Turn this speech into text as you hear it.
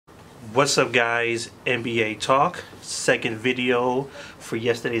What's up, guys? NBA Talk, second video for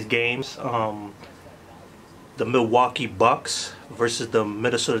yesterday's games. The Milwaukee Bucks versus the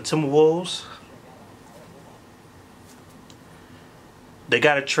Minnesota Timberwolves. They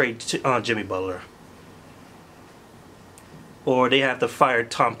gotta trade Jimmy Butler, or they have to fire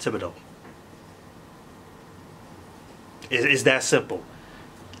Tom Thibodeau. It's that simple.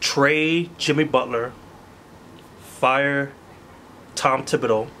 Trade Jimmy Butler, fire Tom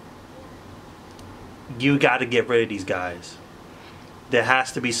Thibodeau. You got to get rid of these guys. There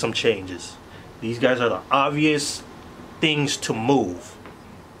has to be some changes. These guys are the obvious things to move.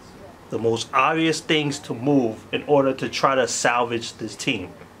 The most obvious things to move in order to try to salvage this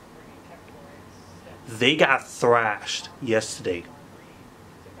team. They got thrashed yesterday.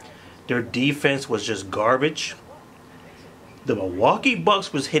 Their defense was just garbage. The Milwaukee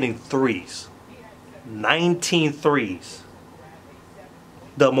Bucks was hitting threes. 19 threes.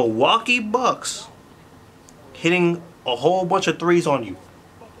 The Milwaukee Bucks hitting a whole bunch of threes on you,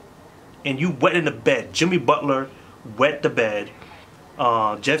 and you wet in the bed. Jimmy Butler wet the bed.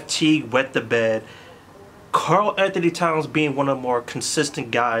 Jeff Teague wet the bed. Karl Anthony Towns being one of the more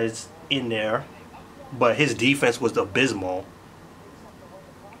consistent guys in there, but his defense was abysmal.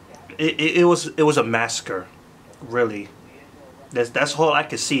 It was a massacre, really. That's all I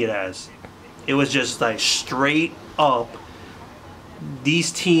could see it as. It was just like straight up.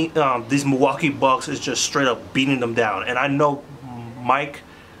 These Milwaukee Bucks is just straight up beating them down. And I know Mike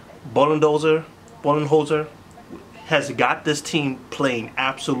Budenholzer has got this team playing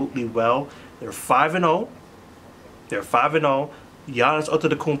absolutely well. They're 5-0. They're 5-0. Giannis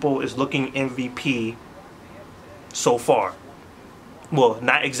Antetokounmpo is looking MVP so far. Well,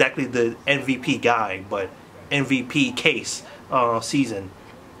 not exactly the MVP guy, but MVP case season.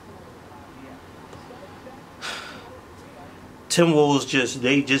 Timberwolves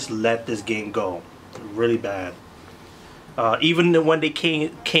just let this game go really bad. Even when they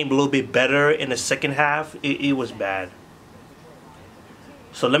came a little bit better in the second half, it was bad.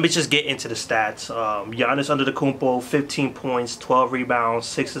 So let me just get into the stats. Giannis Antetokounmpo, 15 points, 12 rebounds,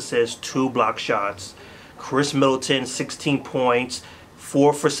 6 assists, 2 block shots. Khris Middleton, 16 points,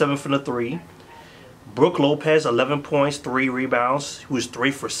 4 for 7 from the 3. Brook Lopez, 11 points, 3 rebounds. He was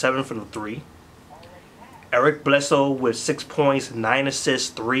 3 for 7 from the 3. Eric Bledsoe with 6 points, 9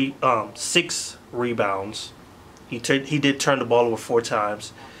 assists, 6 rebounds. He did turn the ball over 4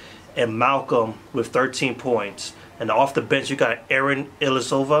 times. And Malcolm with 13 points. And off the bench, you got Ersan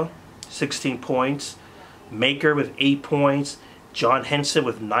Ilyasova, 16 points. Maker with 8 points. John Henson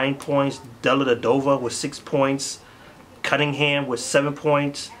with 9 points. Dellavedova with 6 points. Cunningham with 7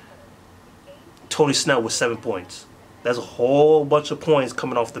 points. Tony Snell with 7 points. That's a whole bunch of points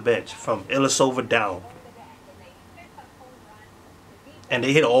coming off the bench from Ilyasova down. And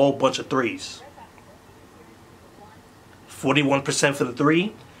they hit a whole bunch of threes. 41% for the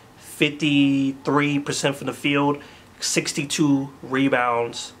 3, 53% from the field, 62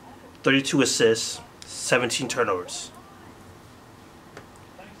 rebounds, 32 assists, 17 turnovers.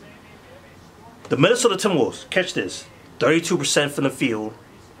 The Minnesota Timberwolves, catch this, 32% from the field,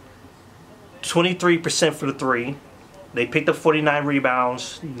 23% for the 3. They picked up 49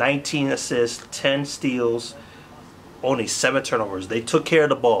 rebounds, 19 assists, 10 steals, only 7 turnovers. They took care of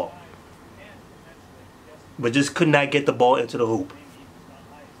the ball, but just could not get the ball into the hoop.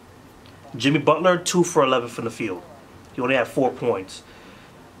 Jimmy Butler, 2 for 11 from the field. He only had 4 points.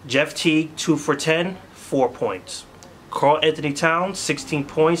 Jeff Teague, 2 for 10, 4 points. Karl Anthony Towns, 16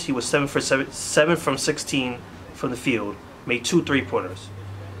 points. He was 7 from 16 from the field. Made 2 3-pointers.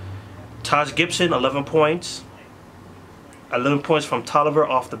 Taj Gibson, 11 points. 11 points from Tolliver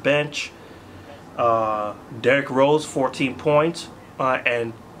off the bench. Derrick Rose, 14 points.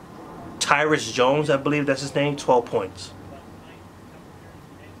 And Tyrus Jones, I believe that's his name, 12 points.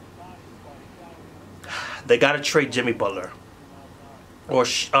 They got to trade Jimmy Butler or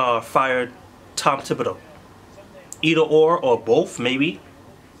fire Tom Thibodeau. Either or both, maybe.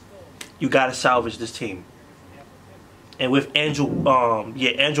 You got to salvage this team. And with Andrew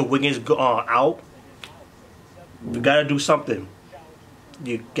Wiggins out, you got to do something.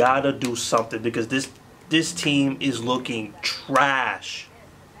 You got to do something because this team is looking trash.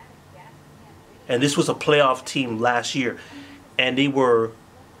 And this was a playoff team last year, and they were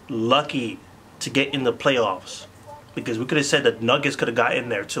lucky to get in the playoffs because we could have said that Nuggets could have got in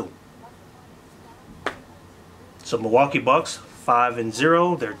there too. So Milwaukee Bucks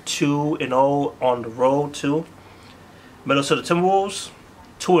 5-0. They're 2-0 on the road too. Minnesota Timberwolves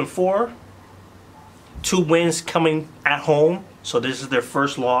 2-4. 2 wins coming at home. So this is their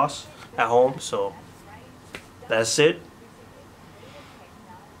first loss at home. So that's it.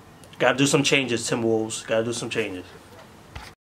 Gotta do some changes, Timberwolves. Gotta do some changes.